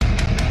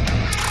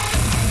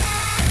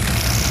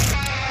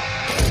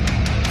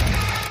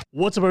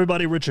What's up,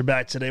 everybody? Richard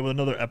back today with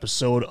another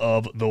episode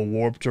of The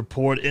Warped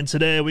Report. And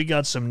today we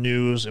got some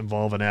news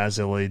involving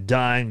Azalea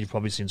dying. You've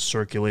probably seen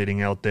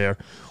circulating out there.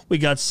 We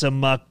got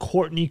some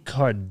Kourtney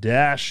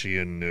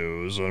Kardashian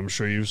news. I'm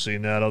sure you've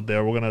seen that out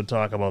there. We're going to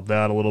talk about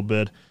that a little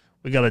bit.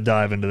 We got to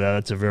dive into that.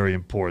 It's a very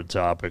important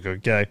topic,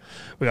 okay?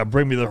 We got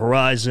Bring Me the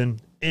Horizon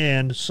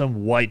and some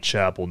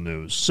Whitechapel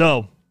news.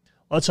 So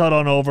let's head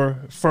on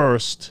over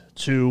first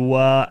to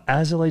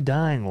Azalea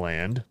dying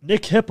land.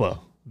 Nick Hippa,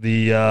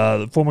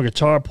 the former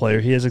guitar player,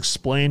 he has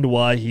explained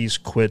why he's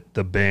quit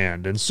the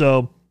band. And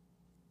so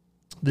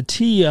the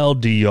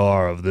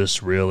TLDR of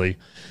this really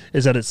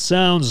is that it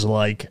sounds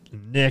like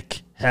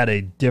Nick had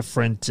a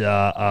different,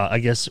 I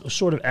guess,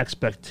 sort of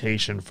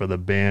expectation for the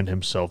band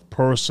himself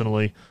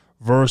personally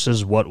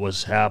versus what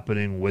was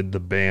happening with the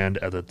band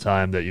at the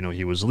time that,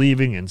 he was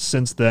leaving. And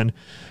since then,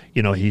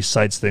 he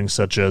cites things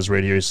such as,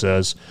 right here he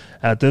says,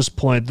 "At this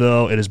point,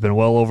 though, it has been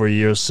well over a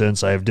year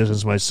since I have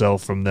distanced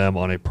myself from them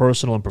on a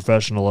personal and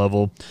professional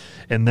level.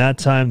 In that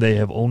time, they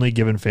have only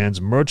given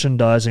fans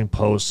merchandising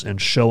posts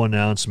and show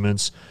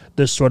announcements.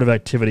 This sort of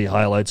activity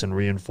highlights and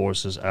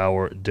reinforces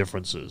our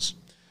differences."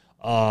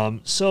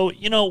 So,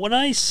 when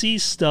I see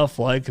stuff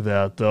like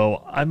that,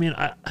 though,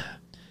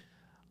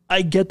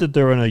 I get that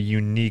they're in a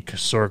unique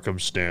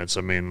circumstance.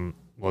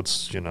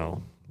 Let's,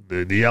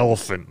 the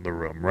elephant in the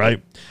room,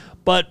 right?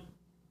 But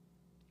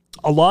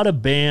a lot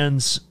of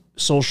bands'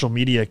 social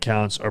media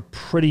accounts are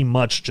pretty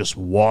much just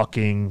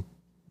walking,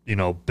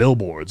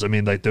 billboards.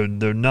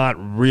 They're not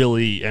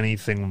really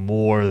anything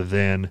more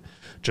than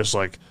just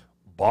like,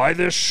 buy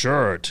this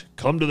shirt,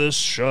 come to this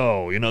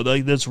show.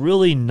 That's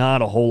really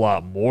not a whole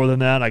lot more than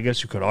that. I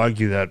guess you could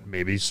argue that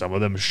maybe some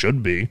of them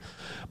should be.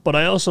 But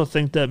I also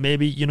think that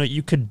maybe,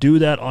 you could do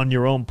that on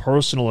your own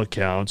personal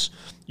accounts,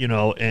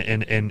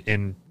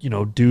 and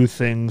do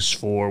things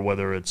for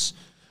whether it's,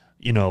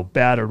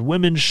 battered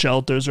women's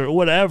shelters or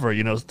whatever,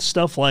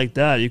 stuff like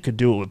that. You could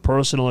do it with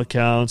personal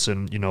accounts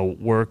and,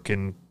 work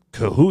in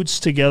cahoots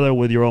together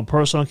with your own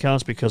personal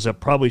accounts, because it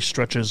probably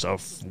stretches a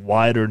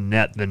wider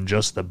net than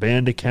just the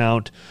band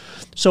account.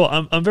 So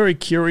I'm very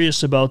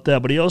curious about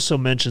that, but he also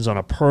mentions on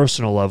a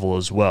personal level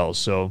as well.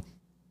 So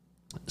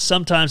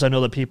sometimes I know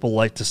that people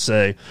like to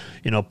say,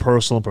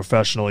 personal and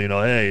professional,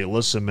 hey,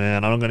 listen,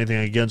 man, I don't got anything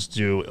against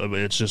you.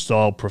 It's just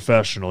all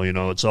professional,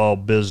 it's all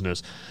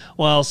business.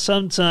 Well,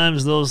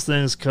 sometimes those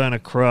things kind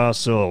of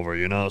cross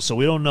over, so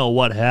we don't know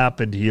what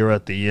happened here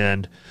at the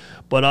end.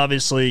 But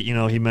obviously,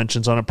 he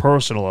mentions on a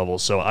personal level,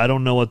 so I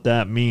don't know what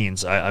that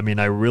means. I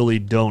really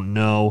don't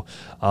know.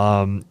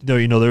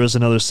 There is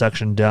another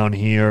section down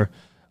here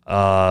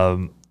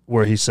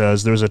where he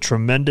says, "There's a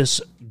tremendous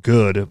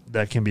good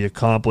that can be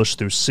accomplished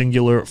through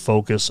singular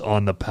focus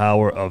on the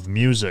power of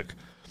music.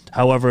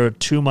 However,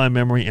 to my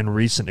memory and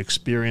recent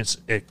experience,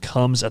 it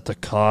comes at the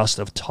cost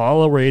of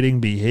tolerating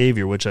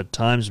behavior which at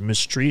times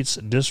mistreats,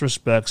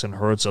 disrespects, and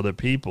hurts other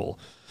people.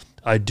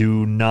 I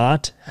do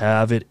not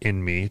have it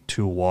in me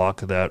to walk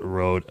that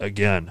road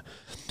again."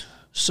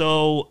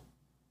 So,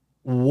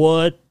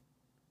 I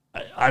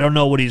don't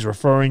know what he's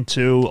referring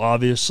to,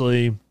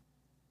 obviously.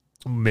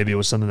 Maybe it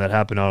was something that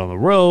happened out on the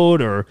road,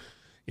 or,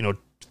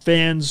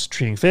 fans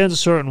treating fans a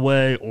certain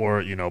way,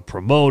 or,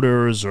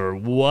 promoters or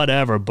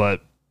whatever,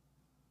 but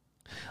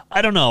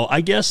I don't know.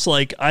 I guess,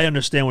 I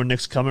understand where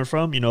Nick's coming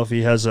from, if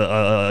he has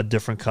a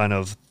different kind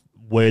of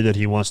way that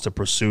he wants to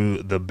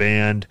pursue the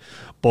band,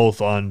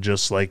 both on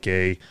just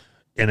in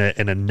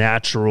a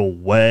natural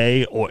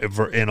way,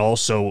 and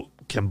also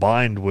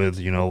combined with,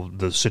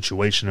 the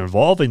situation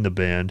involving the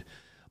band.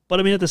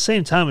 But at the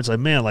same time, it's like,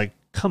 man,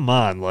 come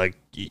on,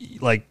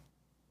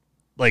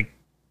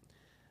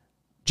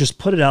 just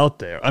put it out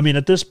there.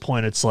 At this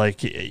point, it's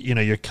like,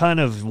 you're kind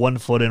of 1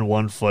 foot in,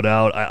 1 foot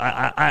out.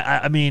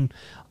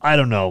 I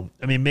don't know.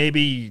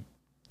 Maybe,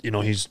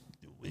 he's,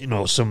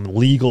 some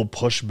legal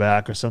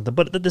pushback or something.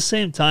 But at the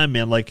same time,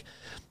 man,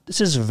 this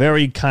is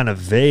very kind of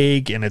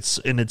vague, and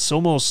it's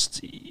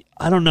almost,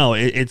 I don't know.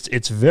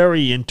 It's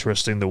very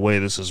interesting the way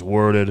this is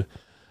worded.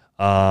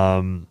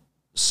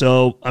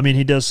 So,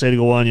 he does say to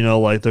go on,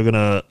 they're going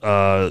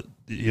to,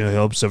 he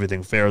hopes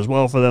everything fair as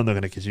well for them. They're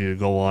going to continue to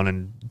go on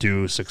and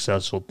do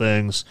successful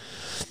things.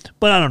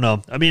 But I don't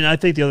know. I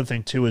think the other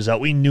thing, too, is that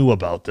we knew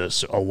about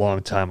this a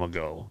long time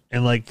ago.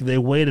 And, they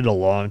waited a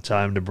long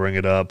time to bring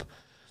it up.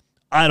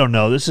 I don't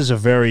know. This is a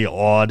very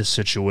odd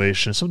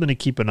situation. Something to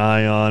keep an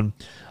eye on,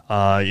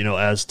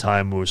 as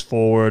time moves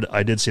forward.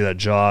 I did see that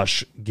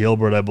Josh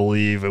Gilbert, I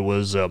believe it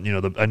was, I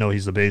know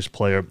he's the bass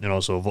player and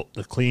also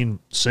the clean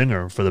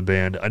singer for the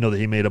band. I know that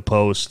he made a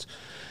post.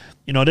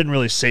 I didn't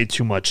really say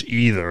too much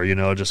either,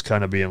 just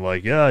kind of being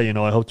like, yeah,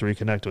 I hope to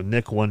reconnect with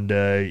Nick one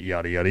day,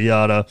 yada, yada,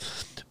 yada.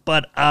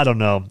 But I don't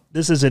know.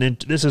 This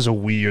is a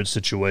weird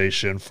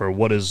situation for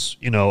what is,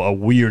 a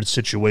weird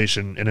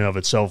situation in and of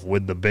itself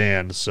with the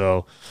band.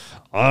 So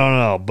I don't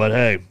know. But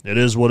hey, it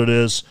is what it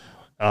is.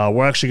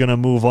 We're actually going to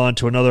move on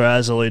to another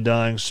Azalea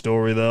dying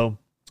story, though.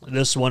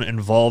 This one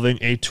involving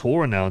a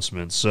tour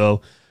announcement.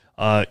 So,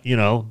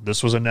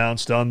 this was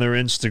announced on their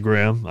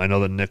Instagram. I know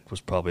that Nick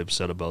was probably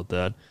upset about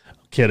that.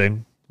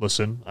 Kidding.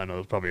 Listen, I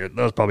know that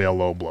was probably a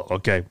low blow.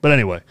 Okay, but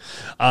anyway,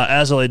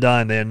 as I lay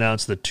dying, they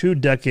announced the 2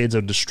 Decades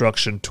of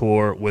Destruction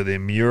tour with a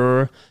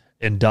Muir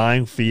and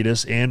Dying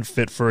Fetus and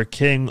Fit for a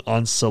King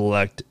on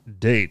select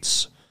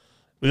dates.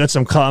 We got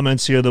some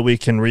comments here that we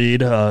can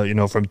read.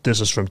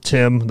 This is from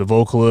Tim, the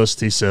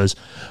vocalist. He says,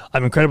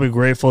 "I'm incredibly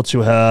grateful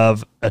to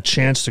have a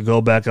chance to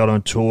go back out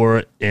on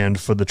tour and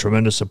for the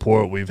tremendous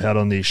support we've had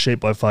on the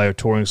Shaped by Fire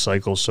touring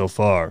cycle so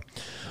far.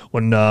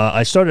 When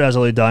I started As I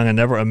Lay Dying, I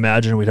never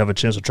imagined we'd have a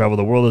chance to travel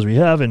the world as we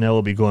have, and now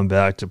we'll be going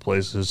back to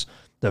places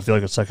that feel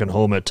like a second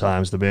home at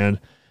times. The band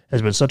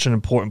has been such an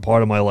important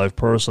part of my life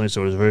personally,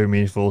 so it was very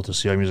meaningful to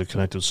see our music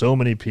connect with so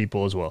many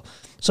people as well."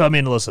 So, I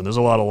mean, listen, there's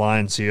a lot of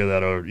lines here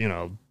that are,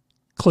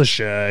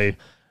 cliche,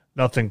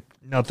 nothing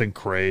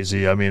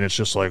crazy. I mean, it's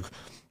just like,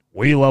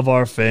 we love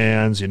our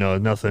fans,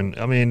 nothing.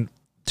 I mean,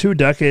 2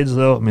 decades,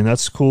 though, I mean,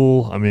 that's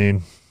cool. I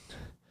mean,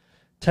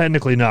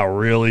 technically not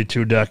really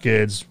 2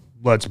 decades,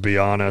 let's be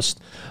honest.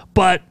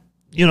 But,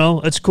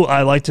 it's cool.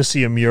 I like to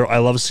see a Muir. I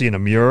love seeing a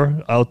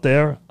Muir out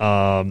there.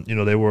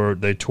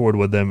 They toured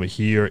with them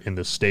here in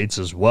the States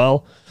as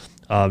well.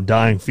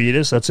 Dying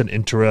Fetus, that's an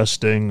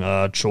interesting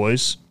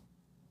choice.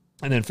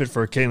 And then Fit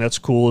for a King, that's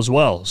cool as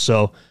well.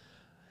 So,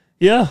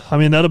 yeah, I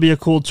mean, that'll be a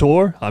cool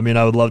tour. I mean,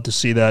 I would love to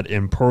see that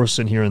in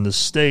person here in the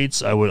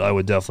States. I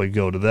would definitely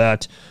go to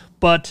that.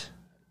 But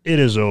it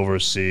is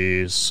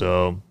overseas,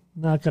 so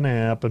not going to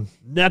happen.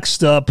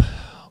 Next up,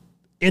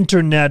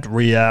 Internet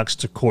reacts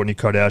to Kourtney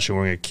Kardashian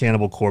wearing a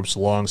Cannibal Corpse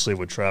long sleeve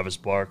with Travis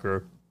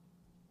Barker.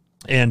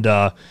 And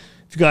if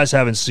you guys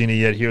haven't seen it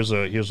yet, here's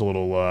a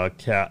little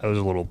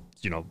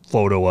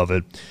photo of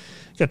it.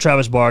 Got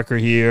Travis Barker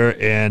here,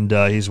 and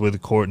he's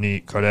with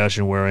Kourtney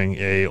Kardashian wearing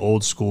a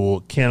old school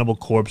Cannibal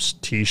Corpse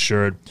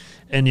t-shirt.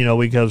 And,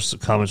 we got some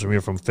comments from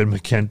here from Finn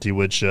McKenty,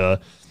 which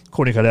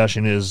Kourtney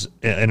Kardashian is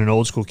in an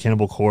old school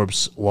Cannibal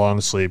Corpse long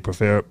sleeve.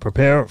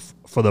 Prepare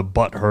for the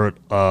butthurt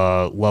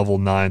level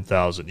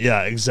 9,000.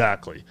 Yeah,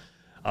 exactly.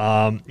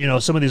 Some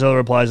of these other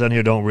replies on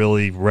here don't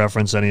really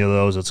reference any of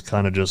those. It's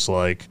kind of just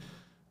like,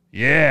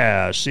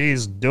 yeah,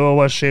 she's doing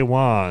what she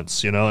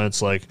wants.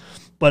 It's like...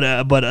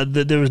 But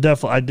there was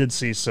definitely, I did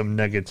see some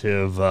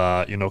negative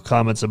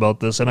comments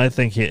about this, and I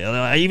think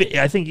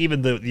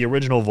even the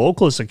original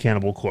vocalist of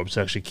Cannibal Corpse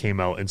actually came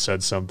out and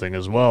said something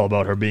as well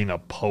about her being a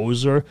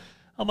poser.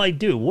 I'm like,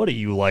 dude, what are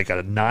you, like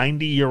a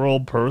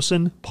 90-year-old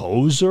person?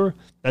 Poser?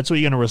 That's what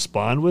you're going to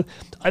respond with?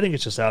 I think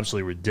it's just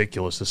absolutely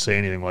ridiculous to say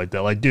anything like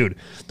that. Like, dude,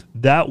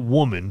 that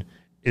woman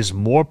is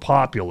more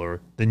popular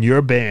than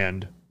your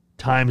band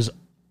times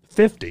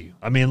 50.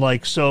 I mean,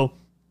 like, so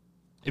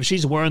if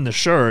she's wearing the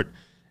shirt,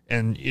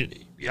 and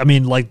I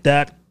mean, like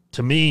that,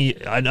 to me,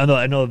 I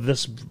know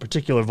this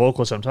particular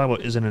vocalist I'm talking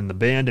about isn't in the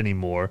band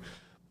anymore,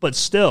 but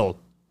still,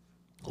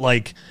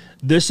 like,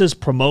 this is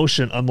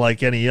promotion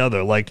unlike any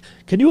other. Like,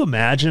 can you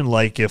imagine,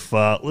 like, if,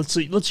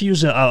 let's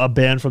use a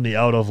band from the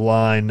out of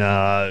line,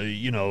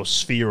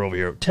 sphere over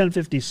here,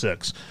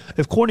 1056.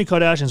 If Kourtney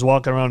Kardashian's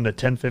walking around in a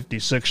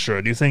 1056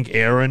 shirt, do you think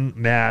Aaron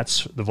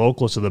Matz, the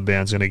vocalist of the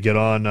band, is going to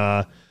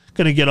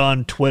get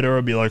on Twitter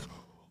and be like,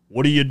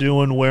 "What are you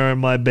doing wearing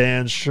my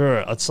band's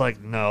shirt?" It's like,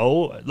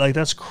 no. Like,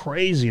 that's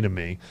crazy to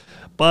me.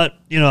 But,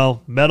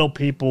 metal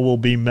people will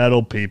be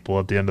metal people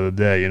at the end of the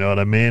day. You know what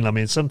I mean? I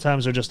mean,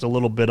 sometimes they're just a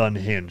little bit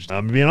unhinged.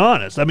 I'm being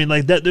honest. I mean,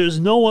 like, that. There's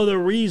no other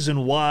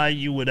reason why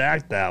you would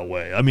act that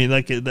way. I mean,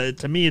 like,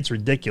 to me, it's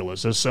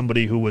ridiculous. As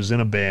somebody who was in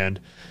a band,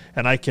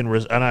 and I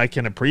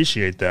can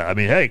appreciate that. I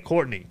mean, hey,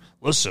 Kourtney,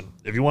 listen,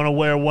 if you want to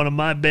wear one of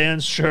my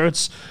band's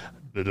shirts,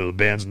 the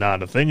band's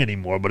not a thing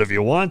anymore, but if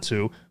you want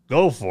to,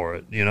 go for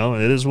it.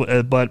 It is.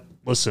 But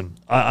listen,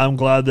 I'm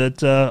glad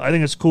that I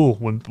think it's cool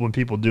when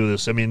people do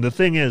this. I mean, the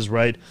thing is,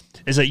 right,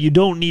 is that you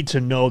don't need to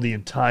know the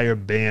entire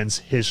band's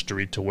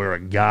history to wear a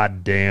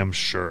goddamn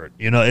shirt.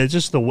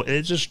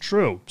 It's just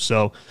true.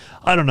 So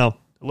I don't know,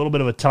 a little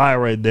bit of a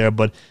tirade there,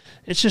 but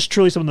it's just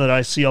truly something that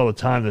I see all the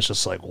time. That's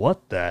just like,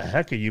 what the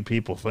heck are you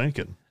people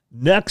thinking?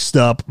 Next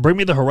up, Bring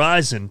Me the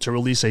Horizon to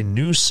release a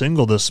new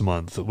single this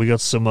month. We got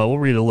some, we'll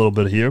read a little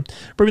bit here.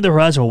 Bring Me the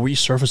Horizon will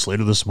resurface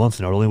later this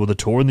month, not only with a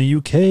tour in the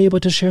UK,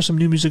 but to share some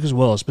new music as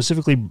well.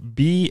 Specifically,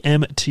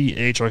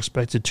 BMTH are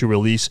expected to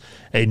release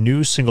a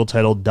new single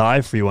titled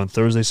Die For You on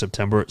Thursday,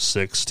 September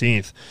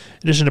 16th.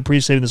 In addition to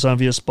pre-saving this on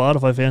via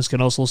Spotify, fans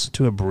can also listen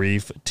to a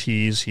brief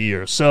tease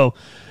here. So,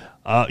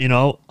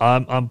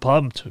 I'm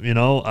pumped.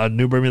 A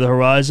new Bring Me the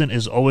Horizon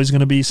is always going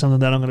to be something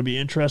that I'm going to be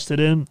interested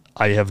in.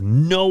 I have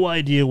no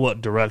idea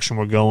what direction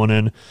we're going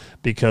in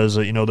because,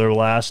 their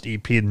last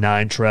EP,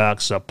 9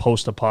 tracks,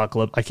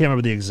 Post-Apocalypse. I can't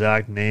remember the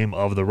exact name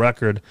of the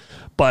record,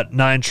 but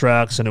 9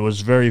 tracks, and it was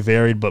very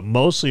varied, but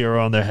mostly are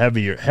on the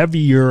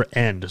heavier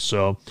end.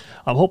 So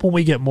I'm hoping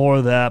we get more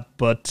of that,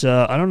 but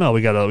I don't know.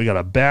 We got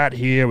a bat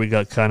here. We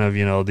got kind of,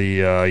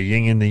 the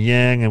yin and the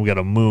yang, and we got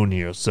a moon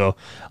here. So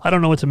I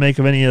don't know what to make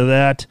of any of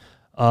that.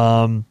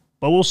 But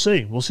we'll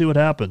see. We'll see what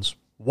happens.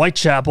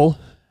 Whitechapel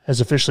has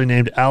officially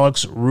named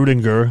Alex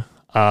Rudinger,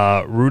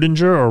 I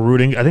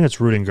think it's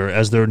Rudinger,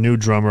 as their new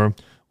drummer,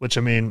 which,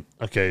 I mean,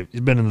 okay,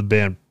 he's been in the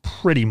band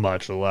pretty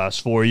much the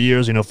last 4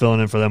 years, filling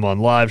in for them on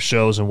live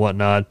shows and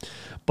whatnot.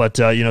 But,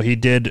 he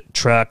did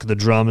track the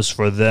drums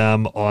for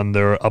them on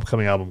their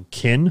upcoming album,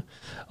 Kin.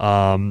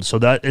 So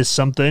that is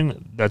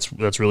something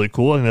that's really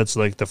cool. And that's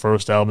like the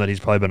first album that he's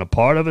probably been a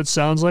part of, it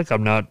sounds like.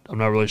 I'm not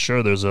really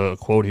sure. There's a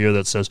quote here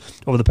that says,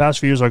 over the past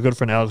few years, our good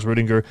friend Alex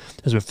Rudinger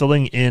has been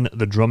filling in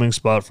the drumming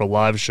spot for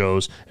live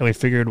shows, and we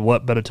figured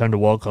what better time to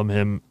welcome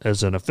him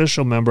as an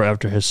official member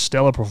after his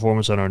stellar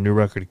performance on our new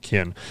record,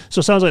 Kin. So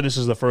it sounds like this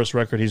is the first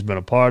record he's been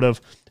a part of,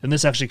 and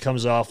this actually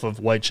comes off of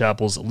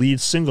Whitechapel's lead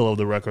single of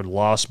the record,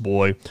 Lost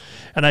Boy.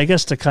 And I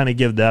guess to kind of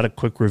give that a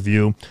quick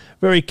review,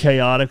 very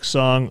chaotic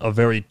song, a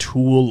very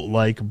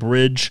Tool-like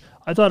bridge.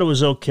 I thought it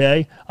was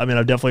okay. I mean,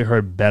 I've definitely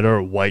heard better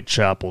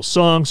Whitechapel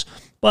songs,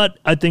 but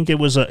I think it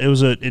was an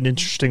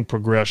interesting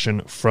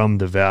progression from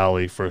the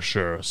Valley for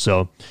sure.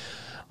 So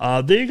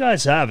there you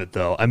guys have it,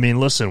 though. I mean,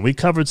 listen, we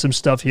covered some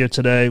stuff here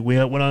today. We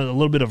went on a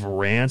little bit of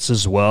rants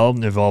as well,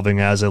 involving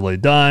As I Lay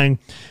Dying,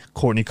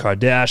 Kourtney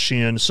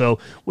Kardashian. So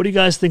what do you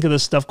guys think of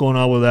this stuff going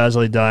on with As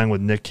I Lay Dying, with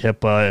Nick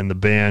Hippa and the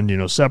band,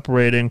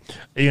 separating?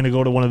 Are you going to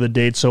go to one of the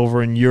dates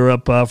over in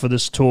Europe for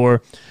this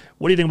tour?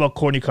 What do you think about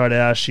Kourtney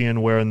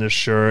Kardashian wearing this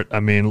shirt? I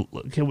mean,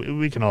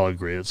 we can all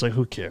agree. It's like,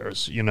 who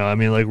cares?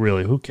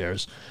 Really, who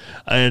cares?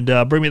 And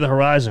Bring Me the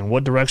Horizon.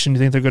 What direction do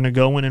you think they're going to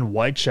go in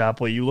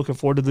Whitechapel? Are you looking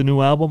forward to the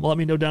new album? Let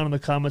me know down in the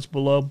comments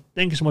below.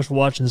 Thank you so much for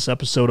watching this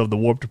episode of The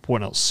Warped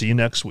Report, and I'll see you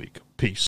next week. Peace.